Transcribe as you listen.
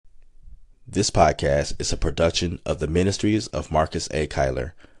This podcast is a production of the Ministries of Marcus A.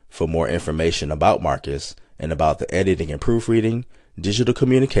 Kyler. For more information about Marcus and about the editing and proofreading, digital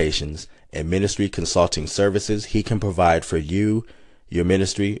communications, and ministry consulting services he can provide for you, your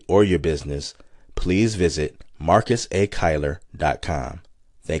ministry, or your business, please visit marcusakyler.com.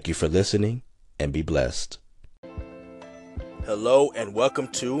 Thank you for listening and be blessed. Hello and welcome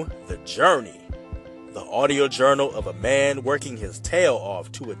to The Journey, the audio journal of a man working his tail off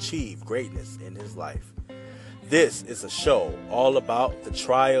to achieve greatness in his life. This is a show all about the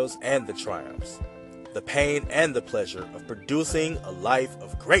trials and the triumphs, the pain and the pleasure of producing a life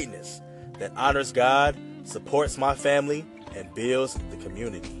of greatness that honors God, supports my family, and builds the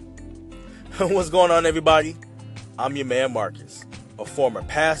community. What's going on, everybody? I'm your man Marcus, a former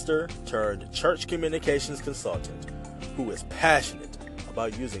pastor turned church communications consultant who is passionate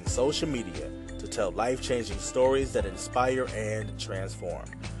about using social media to tell life-changing stories that inspire and transform.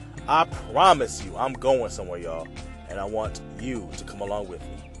 I promise you I'm going somewhere, y'all, and I want you to come along with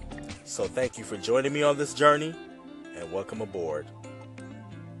me. So thank you for joining me on this journey, and welcome aboard.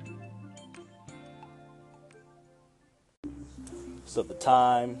 So the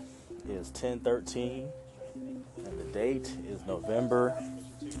time is 10:13, and the date is November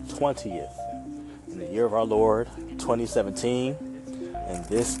 20th, in the year of our Lord, 2017, and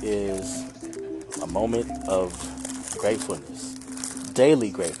this is a moment of gratefulness, daily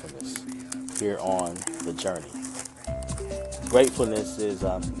gratefulness, here on The Journey. Gratefulness is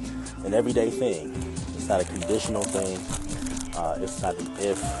an everyday thing. It's not a conditional thing. It's not an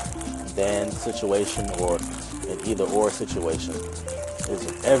if-then situation or an either-or situation. It's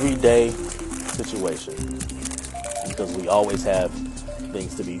an everyday situation because we always have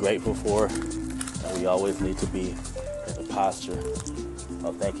things to be grateful for, and we always need to be in the posture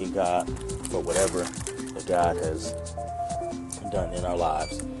of thanking God for whatever that God has done in our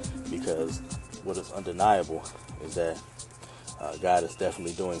lives, because what is undeniable is that God is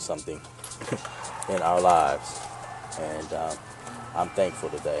definitely doing something in our lives, and I'm thankful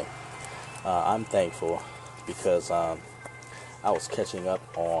today. I'm thankful because I was catching up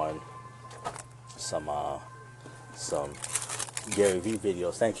on some Gary Vee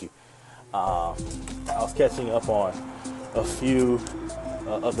videos. Thank you. I was catching up on a few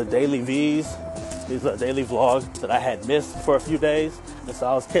of the daily V's, these daily vlogs that I had missed for a few days, and so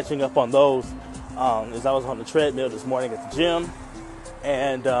I was catching up on those as I was on the treadmill this morning at the gym,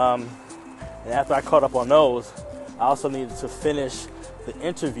 and after I caught up on those, I also needed to finish the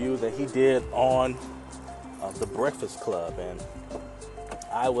interview that he did on the Breakfast Club, and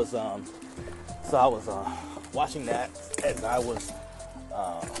I was watching that as I was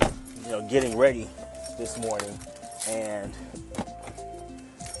getting ready this morning, and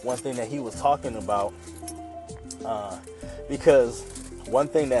one thing that he was talking about, because one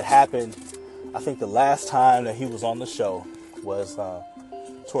thing that happened, I think the last time that he was on the show was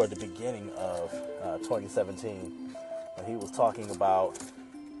toward the beginning of 2017, when he was talking about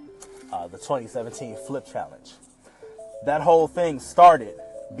the 2017 Flip Challenge. That whole thing started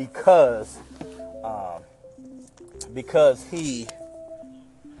because he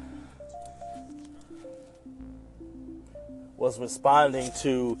was responding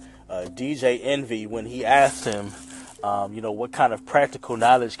to DJ Envy when he asked him, what kind of practical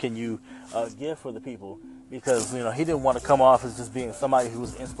knowledge can you give for the people? Because, he didn't want to come off as just being somebody who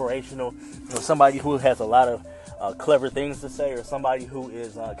was inspirational, somebody who has a lot of clever things to say, or somebody who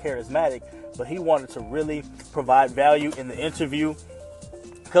is charismatic, but he wanted to really provide value in the interview,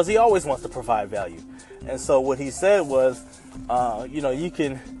 because he always wants to provide value. And so what he said was, you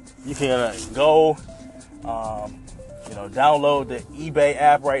can go, download the eBay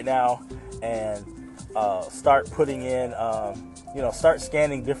app right now and start putting in, start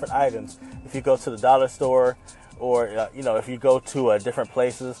scanning different items. If you go to the dollar store, or, if you go to different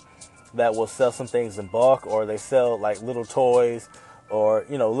places that will sell some things in bulk, or they sell like little toys, or,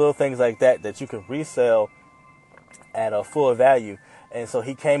 little things like that you can resell at a full value. And so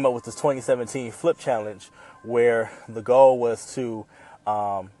he came up with this 2017 Flip Challenge, where the goal was to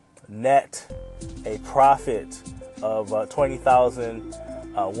net a profit of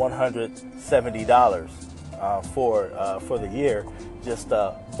 $20,170 for the year, just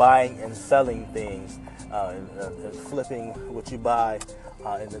buying and selling things, and flipping what you buy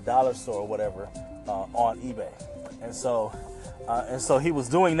in the dollar store or whatever on eBay. And so he was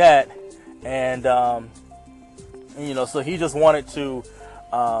doing that, and so he just wanted to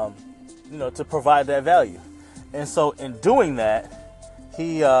to provide that value. And so in doing that,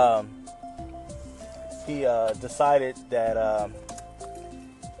 he decided that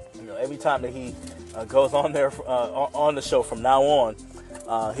every time that he goes on there on the show from now on,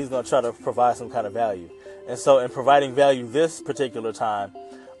 he's going to try to provide some kind of value. And so in providing value this particular time,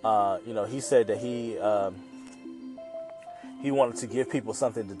 he said that he wanted to give people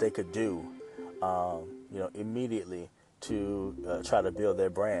something that they could do, immediately to try to build their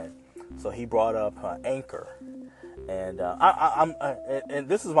brand. So he brought up Anchor. And and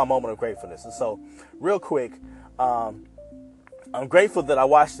this is my moment of gratefulness. And so real quick, I'm grateful that I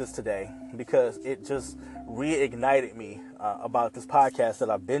watched this today because it just reignited me about this podcast that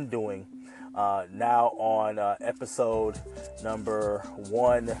I've been doing now on episode number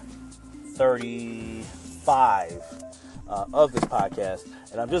 135 of this podcast.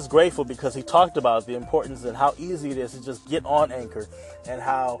 And I'm just grateful because he talked about the importance and how easy it is to just get on Anchor, and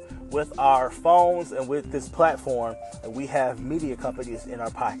how with our phones and with this platform, we have media companies in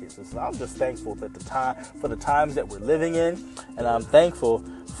our pockets. And so I'm just thankful that for the times that we're living in, and I'm thankful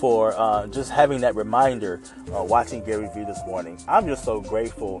for just having that reminder watching Gary Vee this morning. I'm just so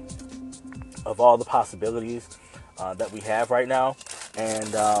grateful of all the possibilities that we have right now,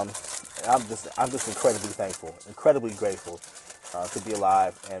 and I'm just incredibly thankful, incredibly grateful to be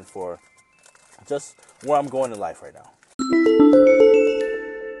alive, and for just where I'm going in life right now.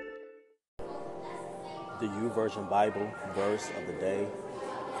 The YouVersion Bible verse of the day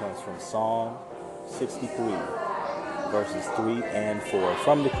comes from Psalm 63, verses 3 and 4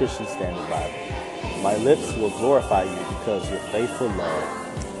 from the Christian Standard Bible. My lips will glorify you because your faithful love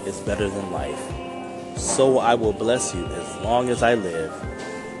is better than life. So I will bless you as long as I live.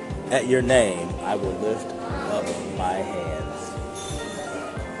 At your name I will lift up my hands.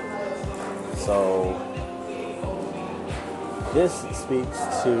 So this speaks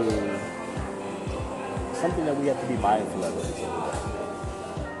to something that we have to be mindful of every single day.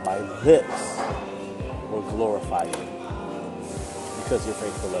 My lips will glorify you because your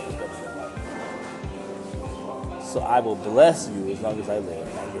faithful love is better than life. So I will bless you as long as I live.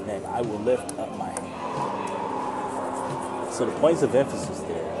 At your name I will lift up my hands. So the points of emphasis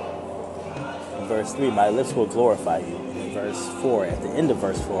there. In verse 3, my lips will glorify you. In verse 4, at the end of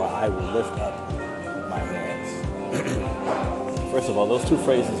verse 4, I will lift up my hands. First of all, those two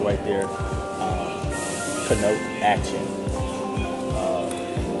phrases right there connote action.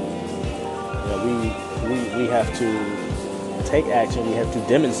 We have to take action. We have to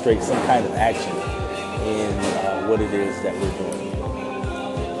demonstrate some kind of action in what it is that we're doing.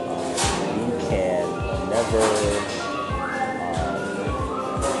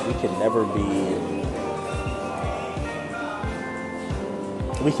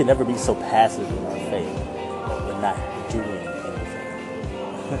 We can never be so passive in our faith, but not doing anything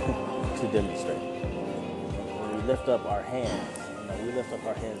to demonstrate. When we lift up our hands, we lift up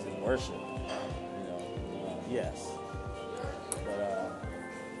our hands in worship. Yes, but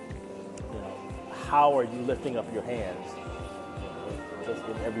how are you lifting up your hands just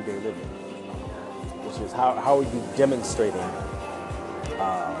in everyday living? Which is how are you demonstrating,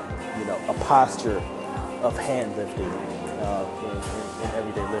 a posture of hand lifting in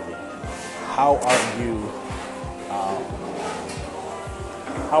everyday living? How are you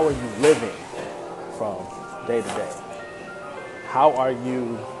living from day to day? How are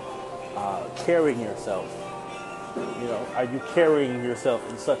you carrying yourself? Are you carrying yourself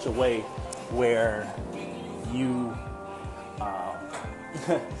in such a way where you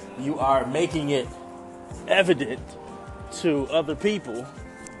you are making it evident to other people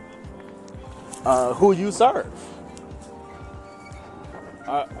who you serve?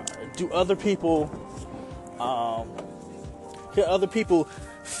 Do other people can other people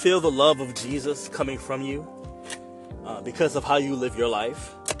feel the love of Jesus coming from you because of how you live your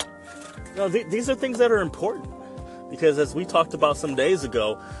life? These are things that are important, because as we talked about some days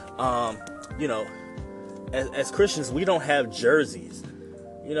ago, as Christians, we don't have jerseys.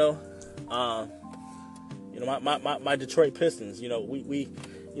 My Detroit Pistons, we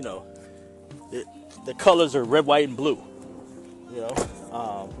the colors are red, white, and blue.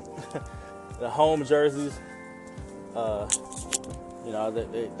 The home jerseys,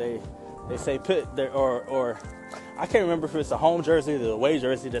 they say or I can't remember if it's a home jersey or the away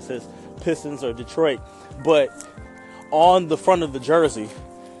jersey that says Pistons or Detroit, but on the front of the jersey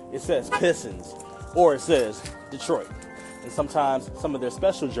it says Pistons or it says Detroit. And sometimes some of their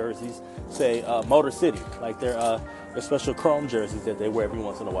special jerseys say Motor City, like their special chrome jerseys that they wear every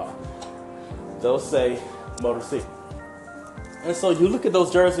once in a while. They'll say Motor City. And so you look at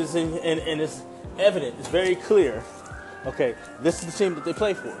those jerseys and it's evident, it's very clear, okay, this is the team that they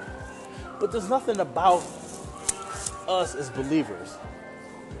play for. But there's nothing about us as believers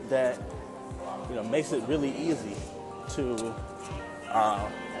that, makes it really easy to,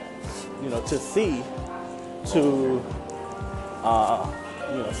 to see, to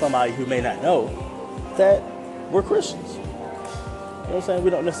somebody who may not know that we're Christians. You know what I'm saying? We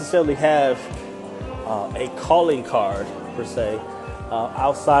don't necessarily have a calling card, per se,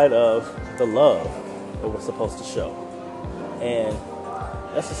 outside of the love that we're supposed to show. And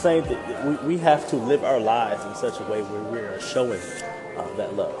that's the same thing. We have to live our lives in such a way where we are showing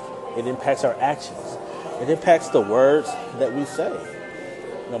that love. It impacts our actions. It impacts the words that we say.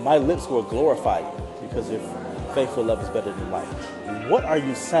 My lips will glorify you because your faithful love is better than life. What are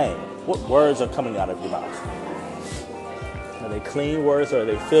you saying? What words are coming out of your mouth? Are they clean words or are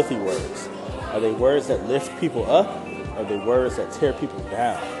they filthy words? Are they words that lift people up? Are they words that tear people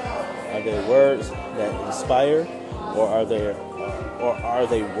down? Are they words that inspire, or are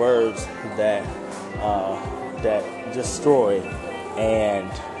they words that destroy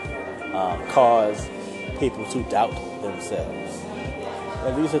and cause people to doubt themselves?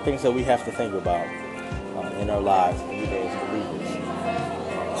 And these are things that we have to think about in our lives every day as believers.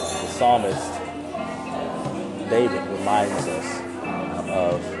 The psalmist David reminds us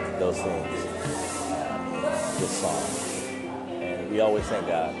of those things. This song, and we always thank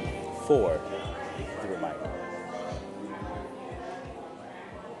God for the reminder.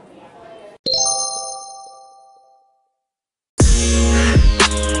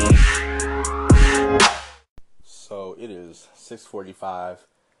 So it is 6:45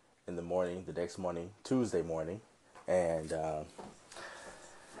 in the morning, the next morning, Tuesday morning, and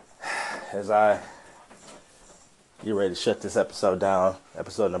as I get ready to shut this episode down,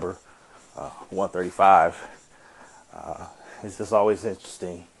 episode number 135. It's just always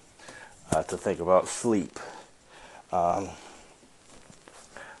interesting to think about sleep. I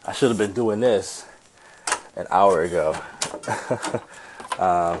should have been doing this an hour ago.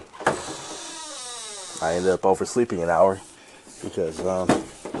 I ended up oversleeping an hour because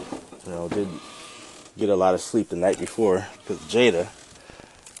didn't get a lot of sleep the night before because of Jada.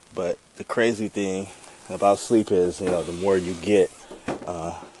 But the crazy thing about sleep is, the more you get,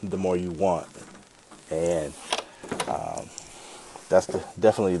 the more you want. And that's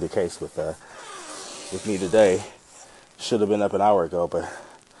definitely the case with me today. Should have been up an hour ago, but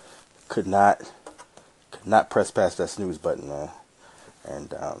could not press past that snooze button, man.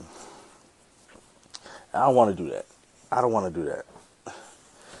 And I don't want to do that.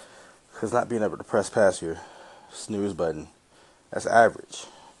 Because not being able to press past your snooze button, that's average.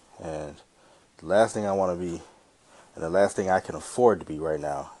 And the last thing I want to be, and the last thing I can afford to be right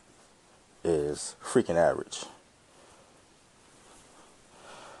now, is freaking average.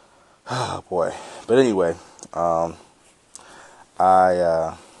 Oh boy. But anyway, I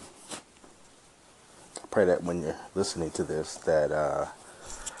pray that when you're listening to this that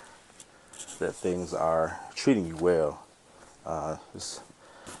things are treating you well. It's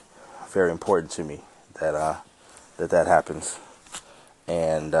very important to me that happens.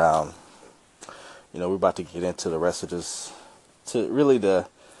 And we're about to get into the rest of this, to really the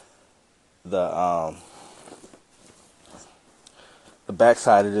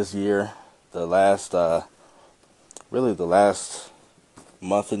backside of this year, the last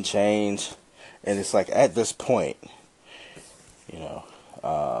month and change. And it's like at this point,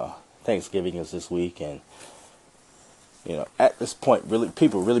 Thanksgiving is this week, and at this point, really,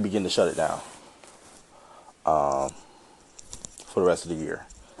 people really begin to shut it down for the rest of the year.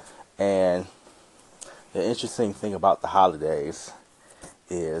 And the interesting thing about the holidays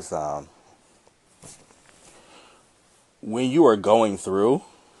is when you are going through,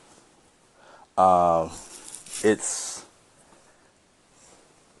 it's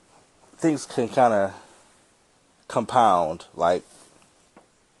things can kind of compound. Like,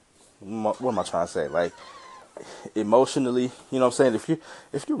 what am I trying to say? Like, emotionally, you know what I'm saying?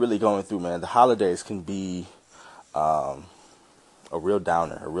 If you're really going through, man, the holidays can be a real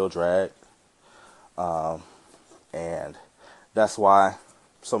downer, a real drag. And that's why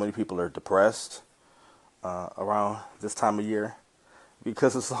so many people are depressed around this time of year,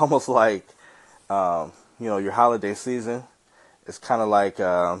 because it's almost like, your holiday season is kind of like,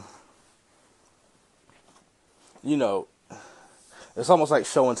 it's almost like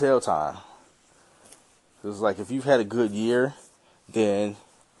show and tell time. It's like if you've had a good year, then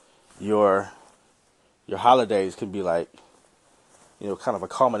your holidays could be like, kind of a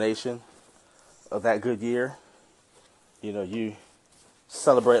culmination of that good year. You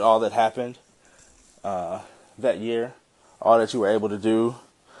celebrate all that happened that year, all that you were able to do.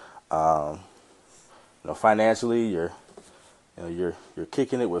 Financially, you're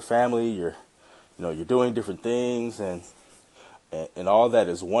kicking it with family. You're doing different things, and all that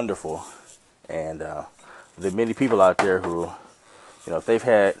is wonderful. And there are many people out there who, if they've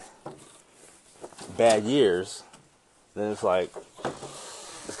had bad years, then it's like,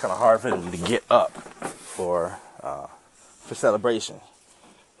 it's kind of hard for them to get up for celebration.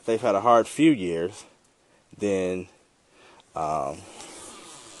 If they've had a hard few years, then holiday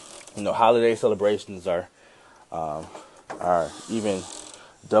celebrations are even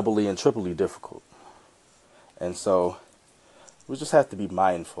doubly and triply difficult. And so we just have to be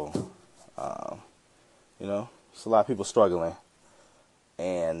mindful. There's a lot of people struggling,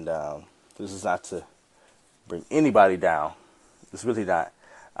 and this is not to bring anybody down. It's really not.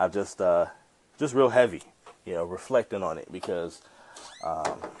 I'm just real heavy, reflecting on it, because there's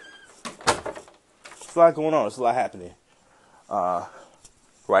a lot going on. There's a lot happening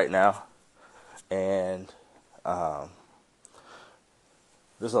right now, and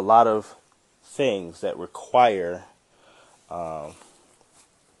there's a lot of things that require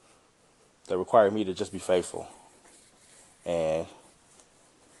me to just be faithful and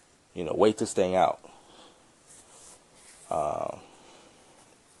wait this thing out.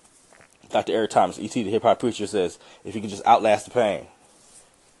 Dr. Eric Thomas, E.T. the hip hop preacher, says, if you can just outlast the pain,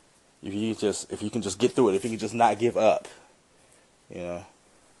 if you can just get through it, if you can just not give up, if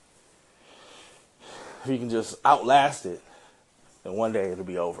you can just outlast it, then one day it'll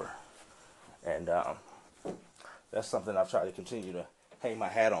be over. And that's something I've tried to continue to hang my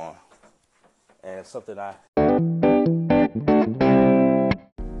hat on, and it's something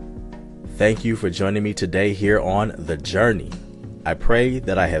Thank you for joining me today here on The Journey. I pray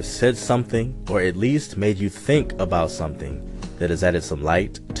that I have said something, or at least made you think about something that has added some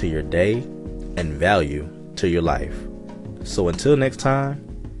light to your day and value to your life. So until next time,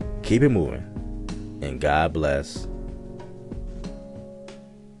 keep it moving, and God bless.